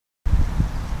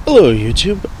Hello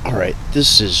YouTube. Alright,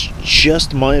 this is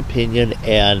just my opinion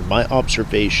and my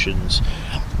observations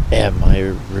and my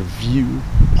review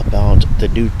about the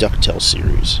new DuckTales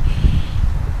series.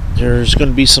 There's going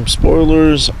to be some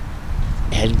spoilers,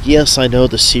 and yes, I know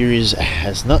the series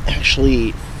has not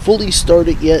actually fully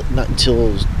started yet, not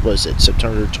until, was it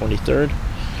September 23rd?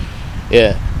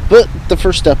 Yeah, but the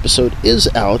first episode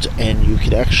is out, and you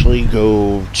can actually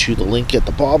go to the link at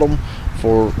the bottom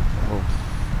for...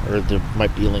 or there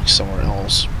might be links somewhere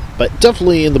else, but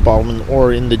definitely in the bottom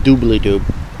or in the doobly-doob,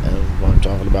 what I'm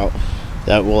talking about,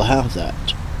 that will have that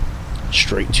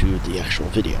straight to the actual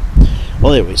video.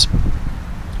 Well, anyways,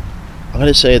 I'm going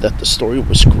to say that the story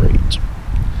was great.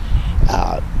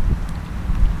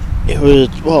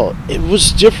 It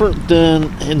was different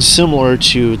than and similar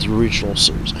to the original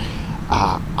series.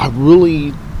 I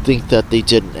really think that they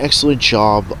did an excellent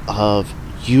job of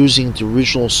using the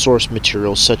original source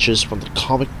material, such as from the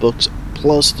comic books,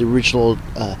 plus the original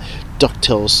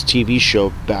DuckTales TV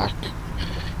show back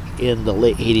in the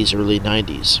late 80s, early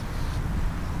 90s.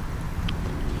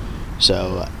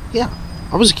 So, yeah,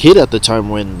 I was a kid at the time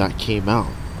when that came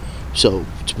out. So,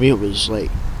 to me, it was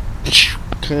like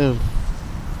kind of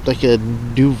like a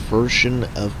new version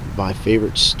of my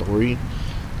favorite story.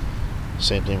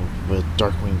 Same thing with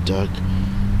Darkwing Duck.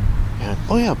 And,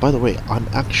 oh yeah, by the way, I'm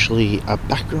actually a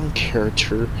background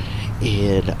character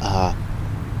in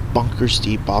Bonkers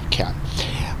D. Bobcat.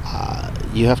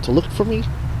 You have to look for me.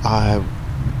 I'm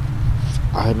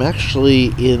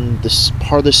actually in this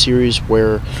part of the series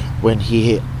where when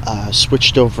he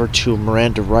switched over to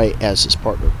Miranda Wright as his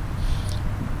partner.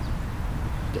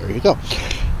 There you go.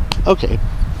 Okay,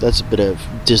 that's a bit of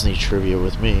Disney trivia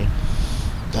with me.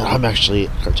 I'm actually a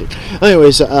cartoon.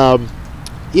 Anyways,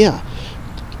 yeah.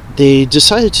 They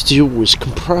decided to do was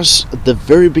compress the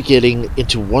very beginning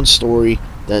into one story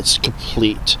that's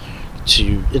complete,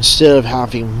 to instead of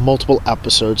having multiple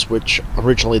episodes, which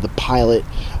originally the pilot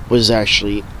was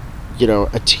actually,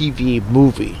 a TV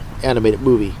movie, animated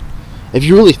movie. If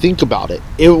you really think about it,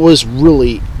 it was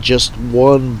really just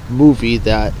one movie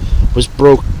that was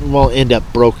ended up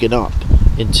broken up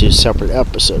into separate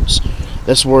episodes.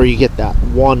 That's where you get that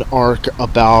one arc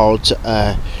about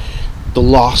the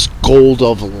lost gold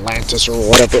of Atlantis, or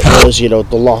whatever it was,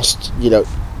 the lost,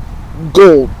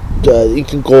 gold,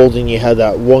 Incan gold, and you had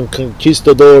that one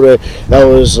conquistador that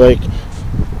was like,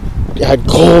 had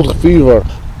gold fever,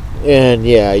 and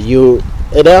yeah,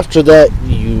 and after that,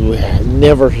 you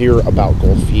never hear about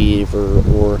gold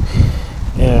fever,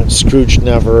 and Scrooge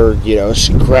never,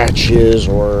 scratches,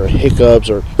 or hiccups,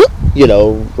 or,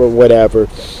 or whatever,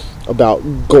 about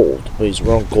gold, when he's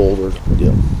around gold, or,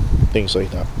 things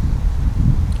like that.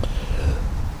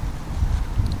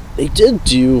 They did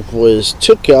do was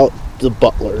took out the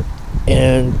butler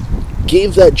and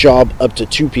gave that job up to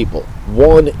two people.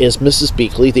 One is Mrs.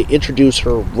 Beakley. They introduced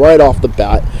her right off the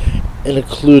bat, and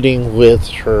including with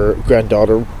her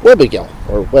granddaughter Webbigail,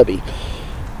 or Webby.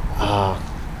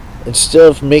 Instead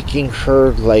of making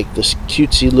her like this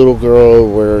cutesy little girl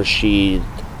where she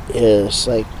is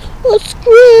like, "Oh,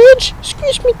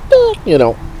 Scrooge me back,"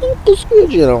 Uncle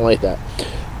Scrooge, like that.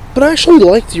 But I actually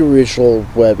liked the original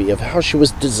Webby, of how she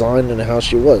was designed and how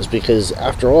she was, because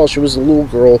after all, she was a little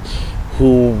girl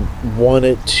who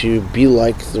wanted to be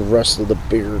like the rest of the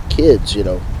bigger kids,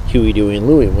 Huey, Dewey, and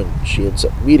Louie, when she ends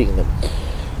up meeting them.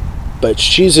 But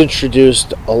she's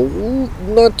introduced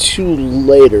not too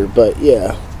later, but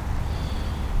yeah.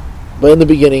 But in the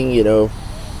beginning,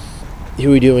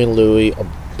 Huey, Dewey, and Louie are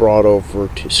brought over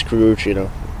to Scrooge, yada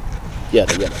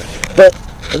yada. But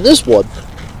in this one,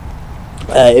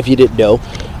 if you didn't know,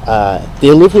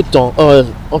 they live with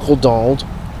Uncle Donald.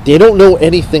 They don't know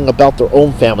anything about their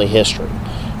own family history.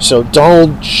 So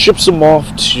Donald ships them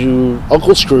off to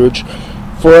Uncle Scrooge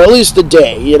for at least a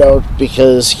day,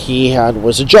 because he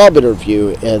was a job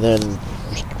interview, and then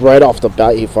right off the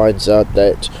bat he finds out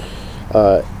that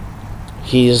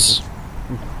he's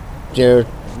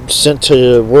sent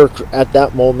to work at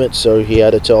that moment, so he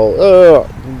had to tell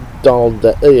Donald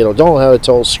that Donald had to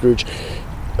tell Scrooge,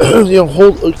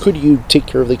 could you take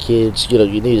care of the kids?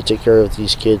 You need to take care of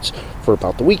these kids for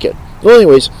about the weekend. Well,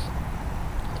 anyways,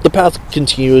 the path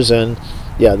continues, and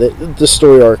yeah, the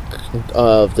story arc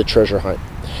of the treasure hunt.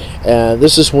 And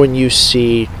this is when you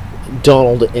see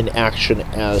Donald in action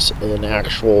as an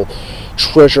actual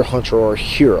treasure hunter or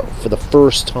hero for the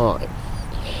first time.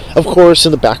 Of course,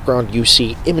 in the background, you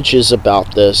see images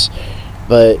about this,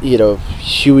 but,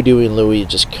 Huey, Dewey, and Louie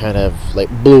just kind of,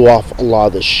 blew off a lot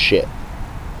of this shit.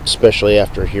 Especially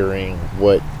after hearing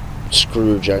what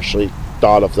Scrooge actually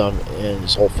thought of them and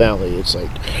his whole family. It's like,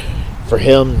 for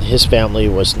him, his family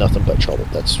was nothing but trouble.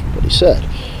 That's what he said.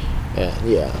 And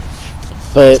yeah.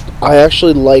 But I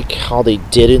actually like how they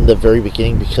did it in the very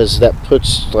beginning, because that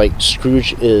puts, like,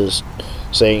 Scrooge is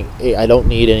saying, hey, I don't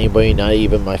need anybody, not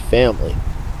even my family.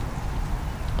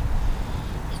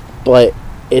 But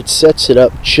it sets it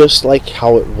up just like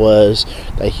how it was,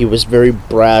 that he was very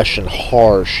brash and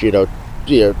harsh, you know,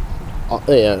 he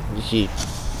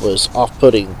was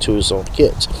off-putting to his own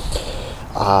kids.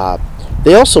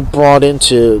 They also brought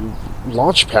into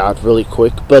Launchpad really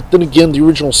quick, but then again, the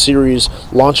original series,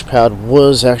 Launchpad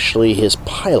was actually his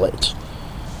pilot,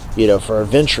 you know, for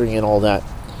adventuring and all that.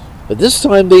 But this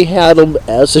time they had him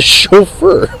as a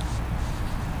chauffeur.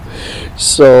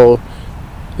 So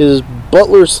his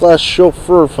butler slash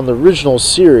chauffeur from the original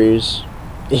series,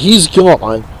 he's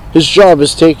gone. His job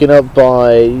is taken up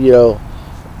by,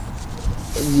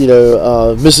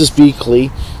 Mrs.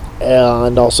 Beakley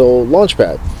and also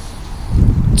Launchpad.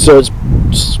 So it's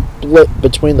split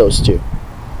between those two.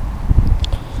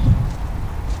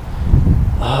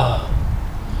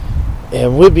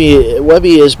 And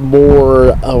Webby is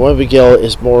more, Webbigail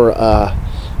is more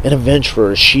an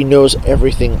adventurer. She knows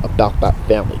everything about that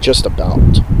family, just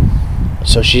about.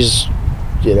 So she's,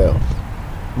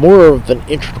 more of an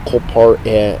integral part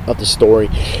of the story,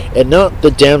 and not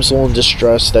the damsel in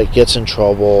distress that gets in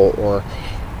trouble or,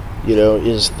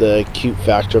 is the cute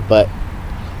factor, but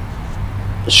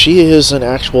she is an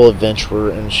actual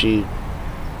adventurer, and she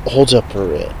holds up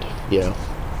her end,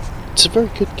 It's a very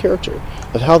good character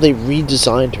of how they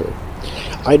redesigned her.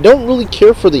 I don't really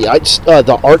care for the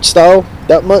art style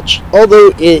that much,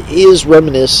 although it is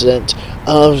reminiscent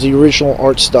of the original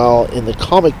art style in the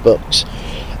comic books.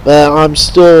 But I'm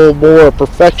still more a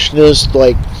perfectionist,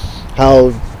 like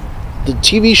how the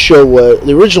TV show was,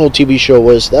 the original TV show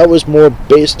was. That was more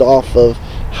based off of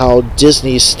how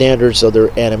Disney's standards of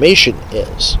their animation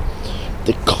is.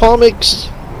 The comics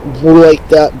were like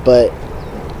that, but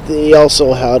they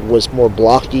also was more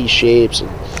blocky shapes,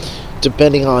 and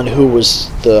depending on who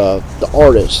was the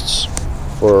artists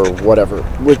for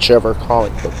whichever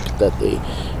comic book that they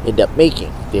end up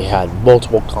making. They had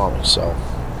multiple comics, so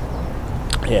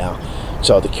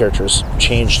the characters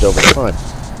changed over time.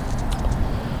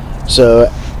 So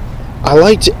I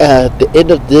liked at the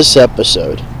end of this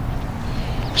episode,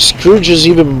 Scrooge is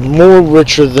even more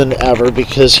richer than ever,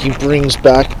 because he brings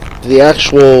back the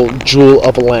actual Jewel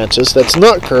of Atlantis that's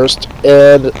not cursed,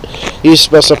 and he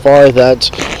specified that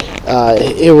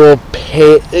it will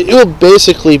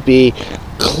basically be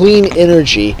clean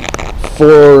energy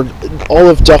for all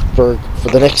of Duckburg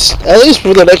at least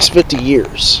for the next 50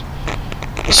 years.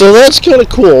 So that's kind of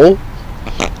cool.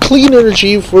 Clean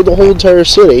energy for the whole entire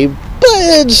city, but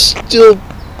it's still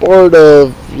part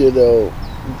of,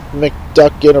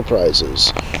 McDuck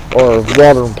Enterprises, or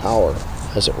Water and Power,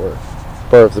 as it were.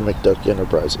 Part of the McDuck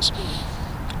Enterprises.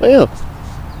 But yeah.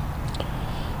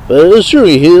 But it's true,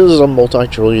 he is a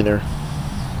multi-trillionaire.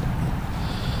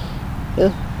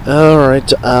 Yeah.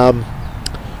 Alright,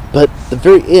 but the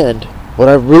very end, what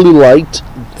I really liked,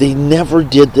 they never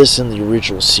did this in the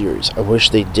original series. I wish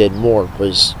they did more,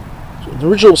 was in the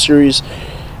original series,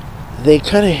 they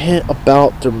kind of hint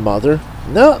about their mother.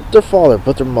 Not their father,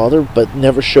 but their mother, but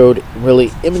never showed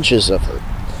really images of her.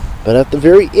 But at the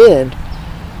very end,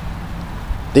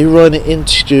 they run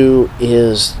into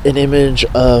is an image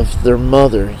of their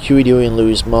mother, Huey, Dewey, and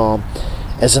Louie's mom,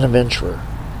 as an adventurer,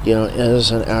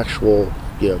 as an actual,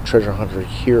 treasure hunter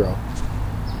hero.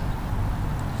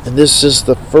 And this is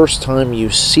the first time you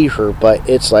see her, but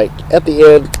it's like, at the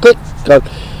end, click, cut.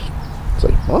 It's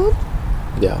like, Mom?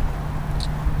 Yeah.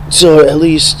 So at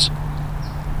least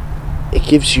it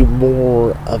gives you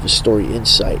more of a story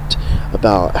insight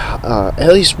about,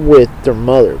 at least with their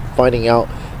mother, finding out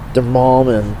their mom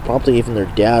and probably even their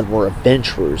dad were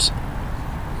adventurers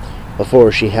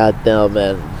before she had them,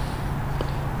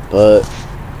 but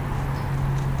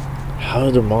how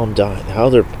their mom died, how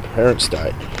their parents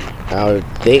died, how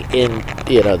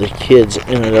the kids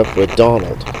ended up with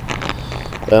Donald.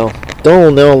 Well,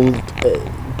 Donald,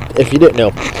 if you didn't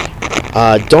know,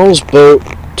 Donald's boat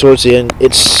towards the end,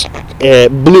 it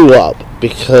blew up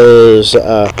because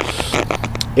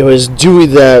it was Dewey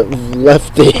that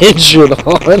left the engine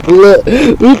on.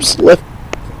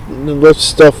 Left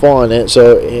stuff on it,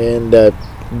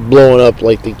 blowing up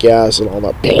like the gas and all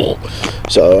that.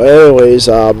 So, anyways,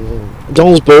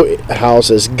 Donald's boathouse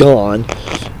is gone.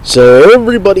 So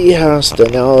everybody has to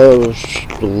now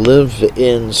live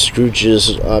in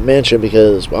Scrooge's mansion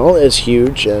because, well, it's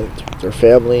huge and their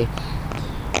family.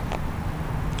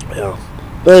 Yeah,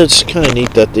 but it's kind of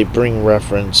neat that they bring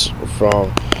reference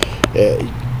from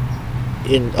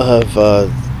of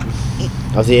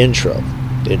the intro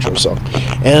song.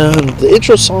 and the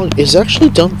intro song is actually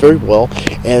done very well.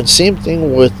 And same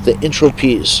thing with the intro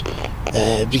piece,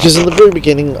 because in the very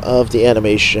beginning of the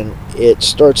animation, it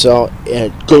starts out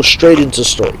and goes straight into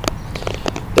story.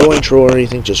 No intro or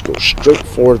anything, just go straight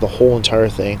for the whole entire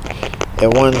thing.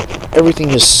 And when everything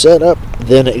is set up,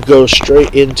 then it goes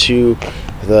straight into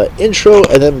the intro,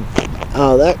 and then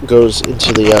that goes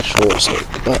into the actual story.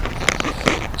 But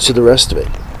to the rest of it,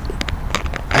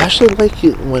 I actually like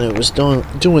it when it was doing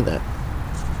that.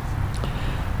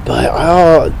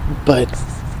 But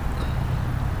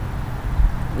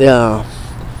yeah,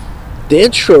 the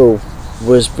intro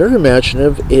was very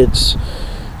imaginative. It's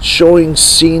showing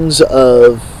scenes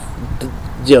of,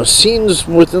 scenes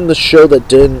within the show that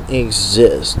didn't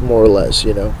exist, more or less,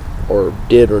 or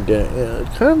did or didn't.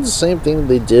 Kind of the same thing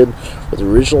they did with the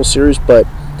original series, but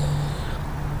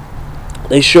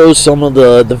they show some of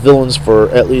the villains, for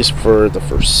at least for the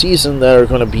first season, that are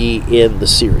going to be in the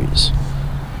series.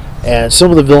 And some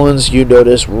of the villains you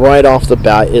notice right off the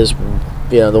bat is,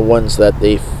 the ones that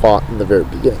they fought in the very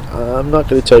beginning. I'm not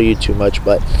going to tell you too much,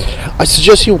 but I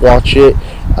suggest you watch it.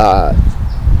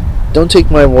 Don't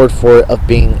take my word for it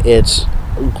it's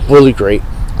really great.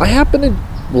 I happen to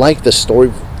like the story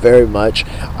very much.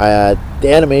 The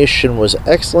animation was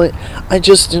excellent. I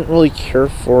just didn't really care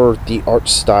for the art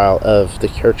style of the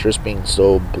characters being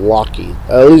so blocky.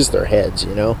 At least their heads,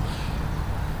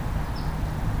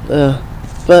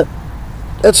 But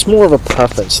that's more of a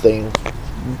preference thing.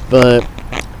 But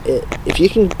if you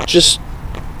can just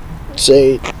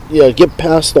say, get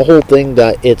past the whole thing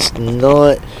that it's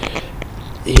not,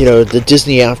 the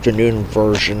Disney Afternoon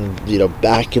version,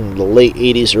 back in the late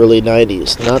 80s, early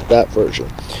 90s, not that version.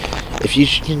 If you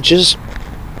can just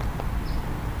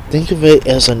think of it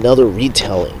as another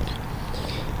retelling,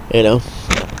 and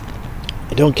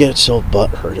don't get so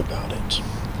butthurt about it.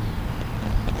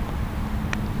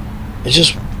 And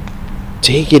just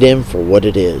take it in for what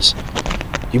it is.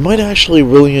 You might actually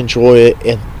really enjoy it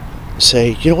and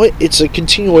say, you know what, it's a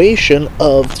continuation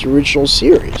of the original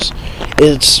series.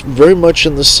 It's very much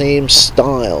in the same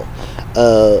style.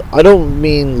 I don't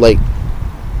mean like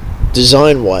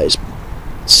design-wise,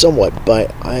 somewhat,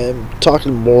 but I am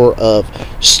talking more of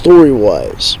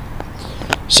story-wise,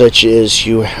 such as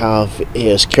you have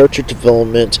as character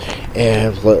development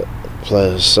and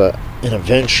plus an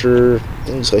adventure,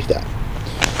 things like that.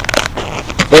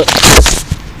 But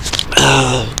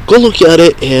go look at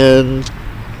it and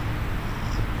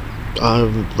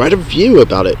write a review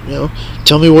about it.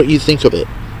 Tell me what you think of it.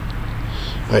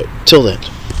 Alright, till then.